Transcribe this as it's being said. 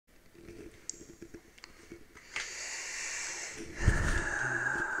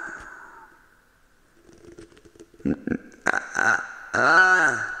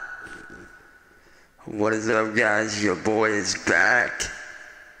What is up, guys? Your boy is back.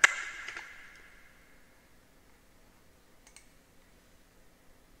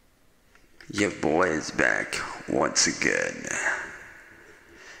 Your boy is back once again.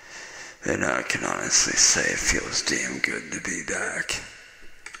 And I can honestly say it feels damn good to be back.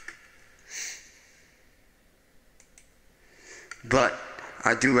 But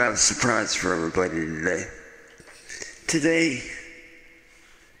I do have a surprise for everybody today. Today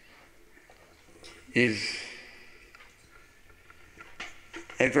is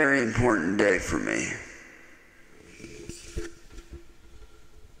a very important day for me.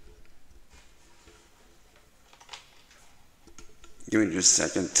 Give me just a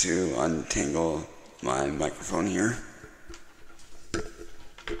second to untangle my microphone here.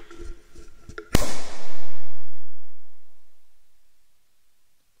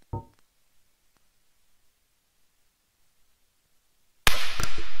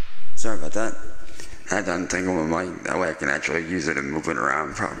 Sorry about that. I had to untangle my mic, that way I can actually use it and move it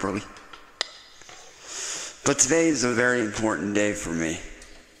around properly. But today is a very important day for me.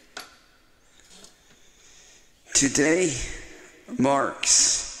 Today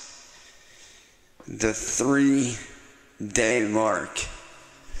marks the 3-day mark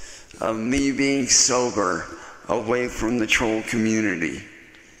of me being sober away from the troll community.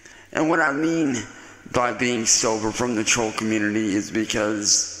 And what I mean by being sober from the troll community is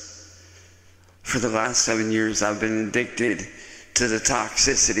because for the last 7 years I've been addicted to the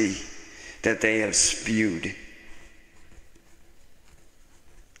toxicity that they have spewed.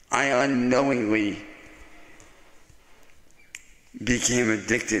 I unknowingly became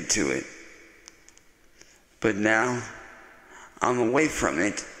addicted to it. But now I'm away from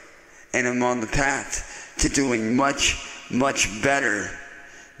it and I'm on the path to doing much, much better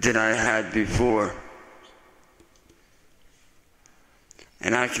than I had before.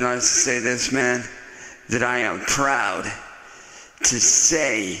 And I can honestly say this, man, that I am proud to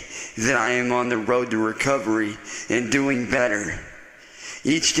say that I am on the road to recovery and doing better.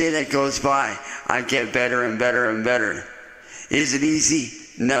 Each day that goes by, I get better and better and better. Is it easy?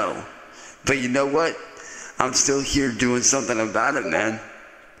 No. But you know what? I'm still here doing something about it, man.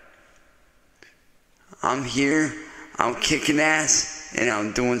 I'm here, I'm kicking ass, and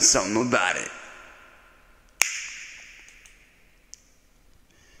I'm doing something about it.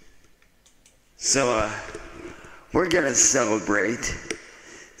 So, we're gonna celebrate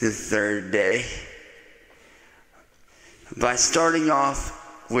the 3rd day by starting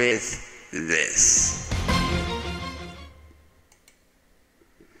off with this.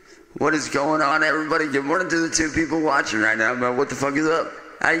 What is going on, everybody? Good morning to the 2 people watching right now, man. What the fuck is up?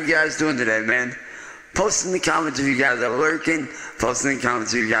 How you guys doing today, man? Post in the comments if you guys are lurking. Post in the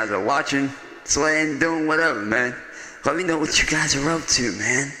comments if you guys are watching, slaying, doing whatever, man. Let me know what you guys are up to,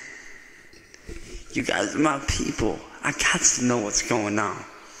 man. You guys are my people. I got to know what's going on.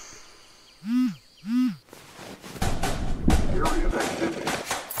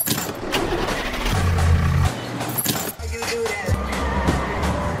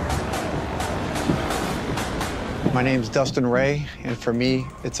 My name's Dustin Ray, and for me,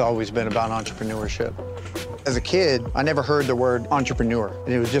 it's always been about entrepreneurship. As a kid, I never heard the word entrepreneur,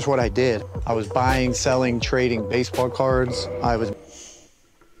 and it was just what I did. I was buying, selling, trading baseball cards. I was...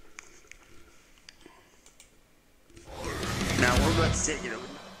 Now we're about to take it over.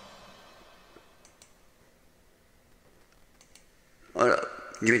 Hold up.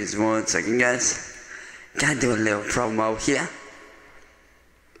 Give me just 1 second, guys. Gotta do a little promo here.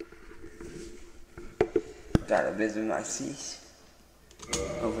 Gotta visit my sis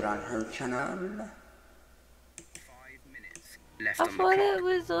over on her channel. 5 minutes left I on the thought clock. it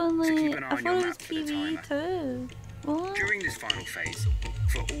was So only. keep an eye I on thought your it was map for the TV timer. too. What? During this final phase,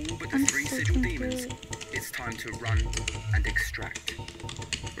 for all but the I'm 3 so sigil demons, confused. it's time to run and extract.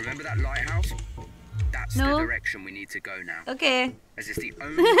 Remember that lighthouse? That's No. the direction we need to go now, Okay. as it's the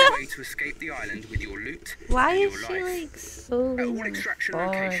only way to escape the island with your loot Why and is your she life. like so? At all extraction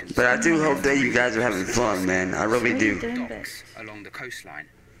locations, But I do hope that you guys are having fun, man. I really do. docks along the coastline.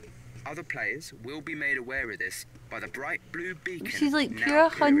 Other players will be made aware of this by the bright blue beacon. She's like now pure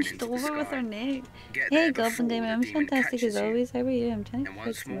peering hunched into the over with sky. her neck. Get Hey, there Goblin before Gamer, the I'm demon fantastic catches as you. always. How are you? I'm trying to And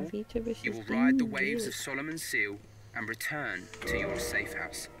fix once my more, VTuber you will system. ride the waves of Good. Solomon's Seal and return to your safe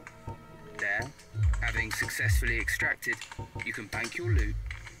house. There, having successfully extracted, you can bank your loot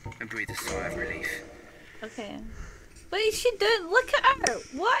and breathe a sigh of relief. Okay. What is she doing? Look at her!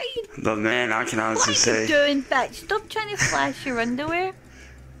 What are you, But man, I can what honestly are you say doing, bitch? Stop trying to flash your underwear.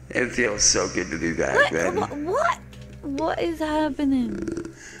 it feels so good to be back, What? man. What is happening?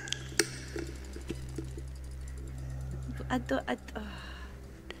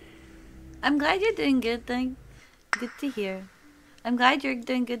 I'm glad you're doing good. Good to hear. I'm glad you're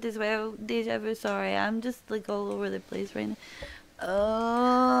doing good as well, Deja Vu. Sorry, I'm just like all over the place right now.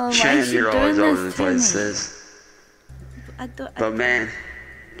 Oh, why is Shannon, she you're doing always all over this the to place, me? sis. I But man,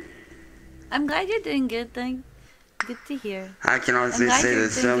 I'm glad you're doing good. Good to hear. I can I'm honestly glad say you're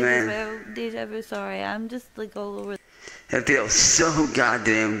this doing though, good as man. well, Deja Vu. Sorry, I'm just like all over. It feels so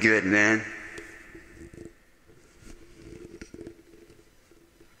goddamn good, man.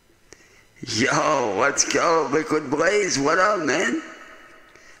 Yo, let's go, Liquid Blaze. What up, man?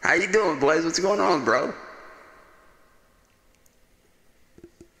 How you doing, Blaze? What's going on, bro?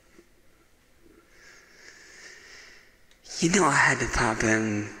 You know I had to pop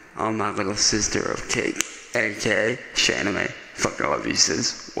in on my little sister of cake, aka Shannon. Fucking love you,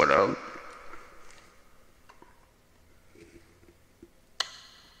 sis. What up?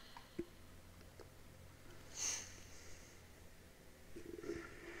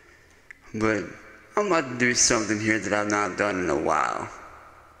 But I'm about to do something here that I've not done in a while.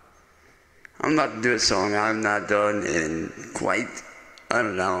 I'm about to do a song I've not done in quite a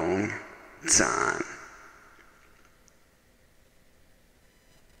long time.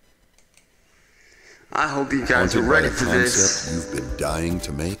 I hope you guys are ready for this. You've been dying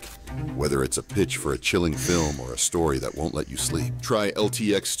to make? Whether it's a pitch for a chilling film or a story that won't let you sleep, try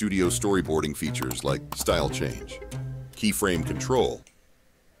LTX Studio storyboarding features like Style Change, Keyframe Control,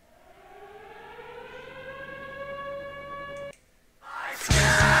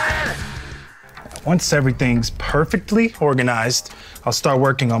 Once everything's perfectly organized, I'll start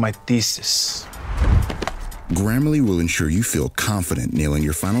working on my thesis. Grammarly will ensure you feel confident nailing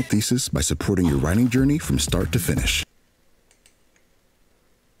your final thesis by supporting your writing journey from start to finish.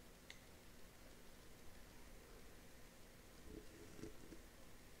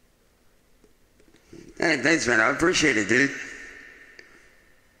 Hey, thanks, man. I appreciate it, dude.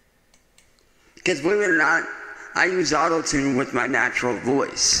 Because believe it or not, I use auto-tune with my natural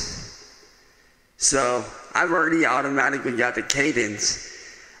voice. So I've already automatically got the cadence,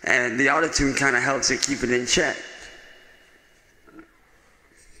 and the auto-tune kind of helps it keep it in check.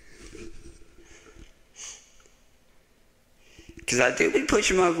 Because I do be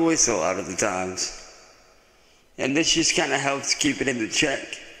pushing my voice a lot of the times. And this just kind of helps keep it in the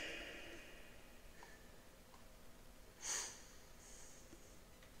check.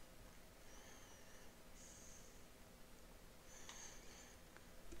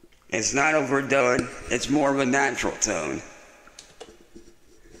 It's not overdone, it's more of a natural tone.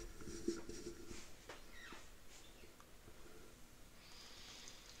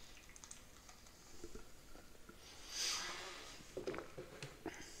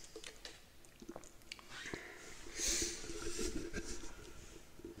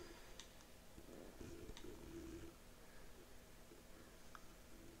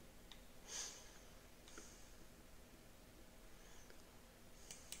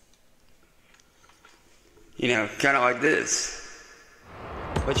 You know, kind of like this.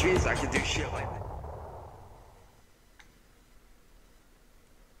 Which means I can do shit like that.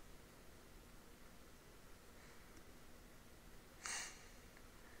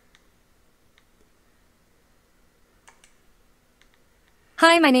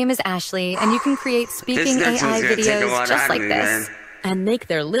 Hi, my name is Ashley, and you can create speaking AI videos just like this. And make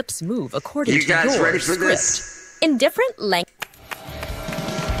their lips move according to your ready for script. this? In different lengths.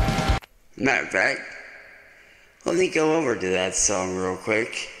 Matter of fact, let me go over to that song real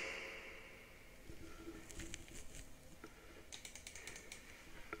quick.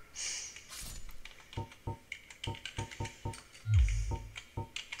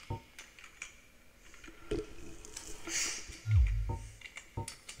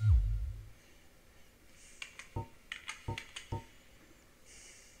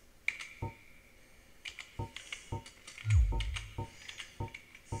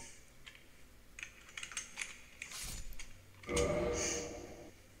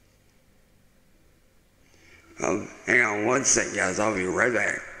 Hang on one sec, guys. I'll be right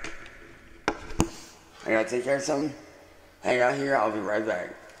back. I gotta take care of something. Hang out here. I'll be right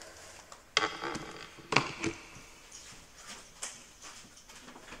back.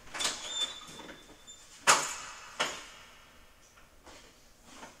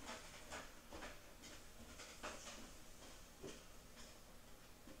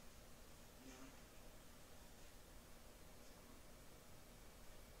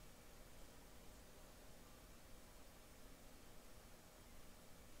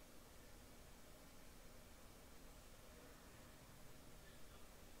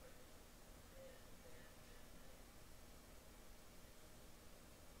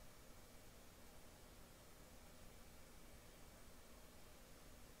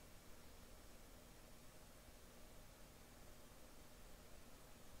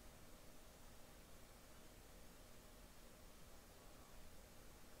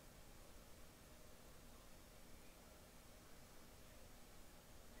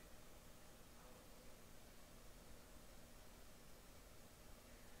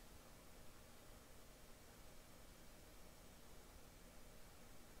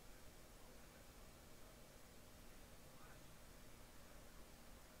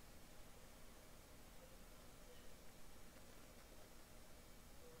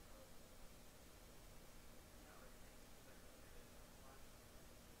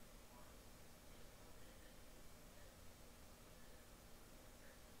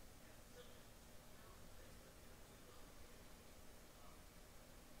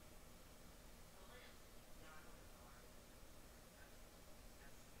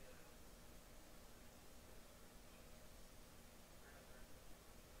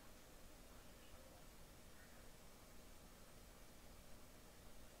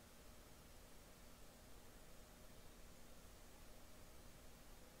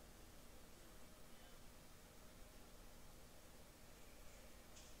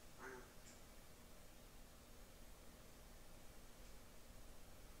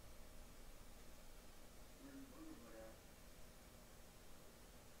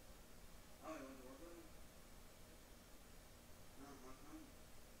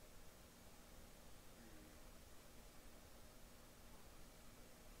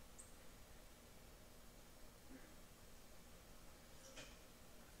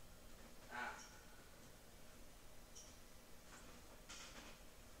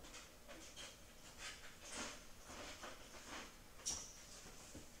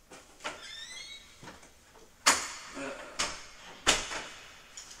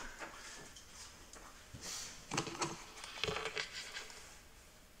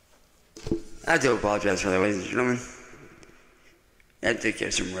 I do apologize for that, ladies and gentlemen. I did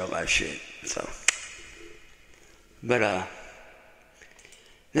get some real life shit, so. But,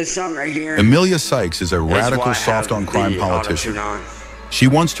 this song right here. Amelia Cyraxx is a radical soft-on-crime politician. She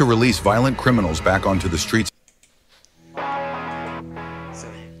wants to release violent criminals back onto the streets.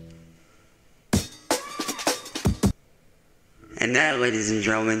 And that, ladies and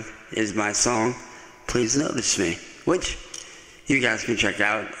gentlemen, is my song, Please Notice Me, which you guys can check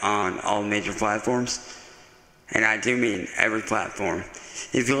out on all major platforms. And I do mean every platform.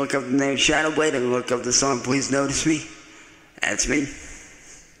 If you look up the name Shadowblade and look up the song Please Notice Me, that's me.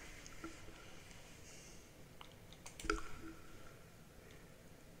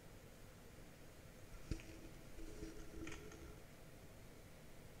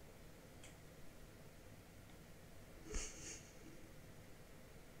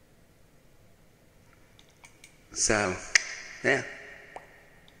 So, yeah.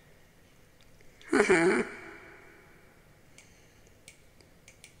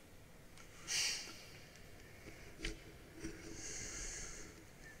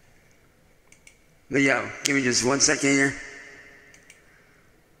 But yo, give me just 1 second here.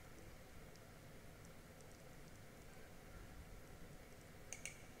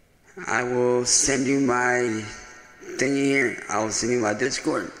 I will send you my thingy here. I will send you my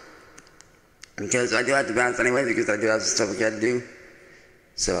Discord. Because I do have to bounce anyway, because I do have some stuff I gotta do.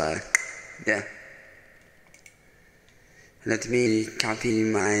 So, yeah. Let me copy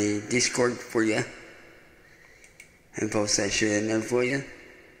my Discord for you. And post that shit in there for you.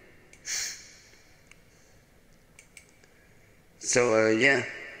 So, yeah.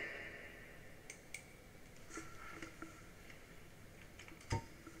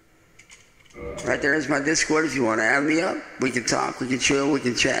 Right there is my Discord. If you want to add me up, we can talk, we can chill, we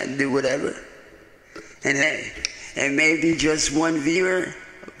can chat, do whatever. And hey, it may be just one viewer,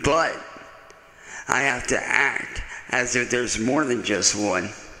 but I have to act as if there's more than just one.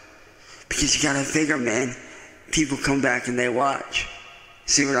 Because you gotta figure, man, people come back and they watch.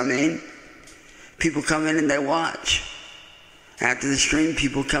 See what I mean? People come in and they watch. After the stream,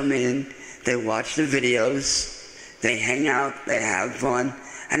 people come in, they watch the videos, they hang out, they have fun,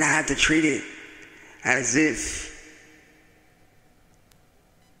 and I have to treat it as if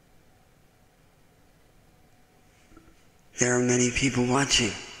there are many people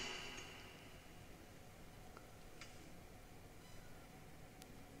watching.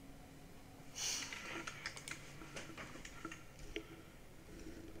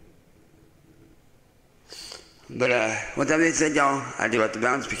 But with that being said, y'all, I do have to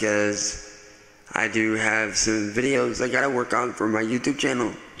bounce because I do have some videos I gotta work on for my YouTube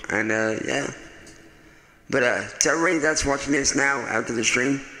channel. And yeah. But to everybody that's watching this now after the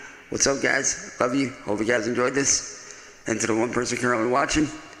stream, what's up, guys? Love you. Hope you guys enjoyed this. And to the one person currently watching,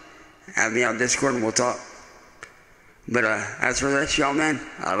 add me on Discord and we'll talk. But as for that, y'all, man,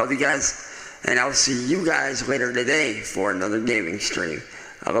 I love you guys. And I'll see you guys later today for another gaming stream.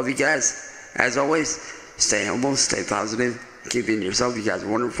 I love you guys. As always, stay humble, stay positive, keep being yourself. You guys are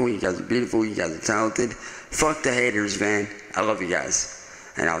wonderful, you guys are beautiful, you guys are talented. Fuck the haters, man. I love you guys.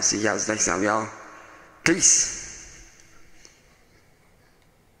 And I'll see you guys next time, y'all. Peace.